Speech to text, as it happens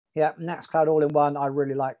Yeah, Nextcloud all-in-one, I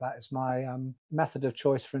really like that. It's my method of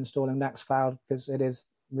choice for installing Nextcloud, because it is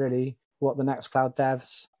really what the Nextcloud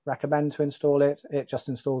devs recommend to install it. It just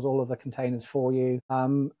installs all of the containers for you.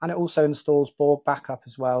 And it also installs Borg backup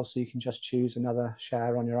as well, so you can just choose another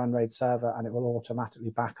share on your Unraid server and it will automatically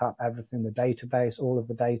back up everything, the database, all of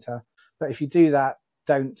the data. But if you do that,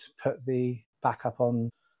 don't put the backup on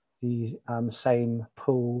the same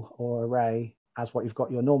pool or array as what you've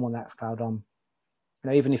got your normal Nextcloud on.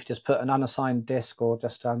 Even if you just put an unassigned disk or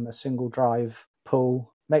just a single drive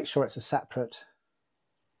pool, make sure it's a separate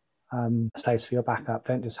place for your backup.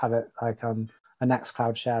 Don't just have it like a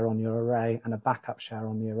Nextcloud share on your array and a backup share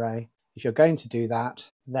on the array. If you're going to do that,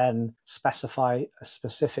 then specify a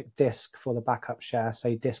specific disk for the backup share,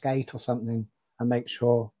 say disk 8 or something, and make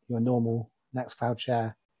sure your normal Nextcloud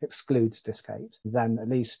share excludes disk 8. Then at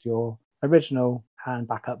least your original and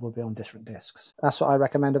backup will be on different disks. That's what I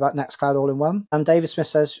recommend about Nextcloud all-in-one. David Smith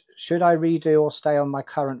says, should I redo or stay on my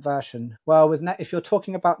current version? Well, if you're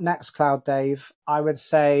talking about Nextcloud, Dave, I would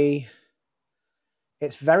say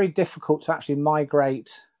it's very difficult to actually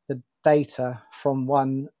migrate the data from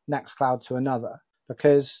one Nextcloud to another,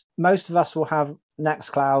 because most of us will have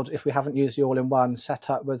Nextcloud, if we haven't used the all-in-one,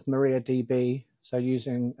 set up with MariaDB, so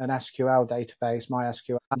using an SQL database,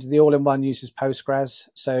 MySQL. And the all-in-one uses Postgres,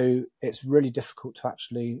 so it's really difficult to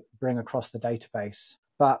actually bring across the database.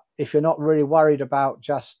 But if you're not really worried about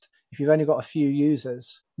if you've only got a few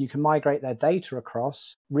users, you can migrate their data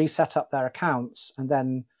across, reset up their accounts, and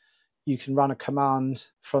then you can run a command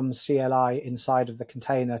from CLI inside of the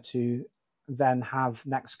container to then have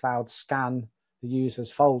Nextcloud scan the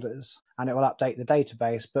user's folders, and it will update the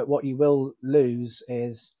database. But what you will lose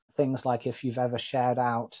is things like if you've ever shared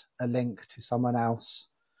out a link to someone else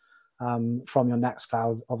from your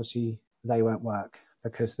Nextcloud, obviously they won't work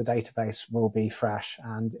because the database will be fresh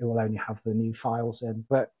and it will only have the new files in.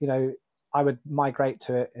 But, I would migrate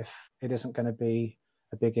to it if it isn't going to be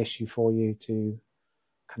a big issue for you to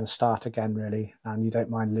kind of start again, really, and you don't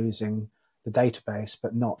mind losing the database,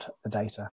 but not the data.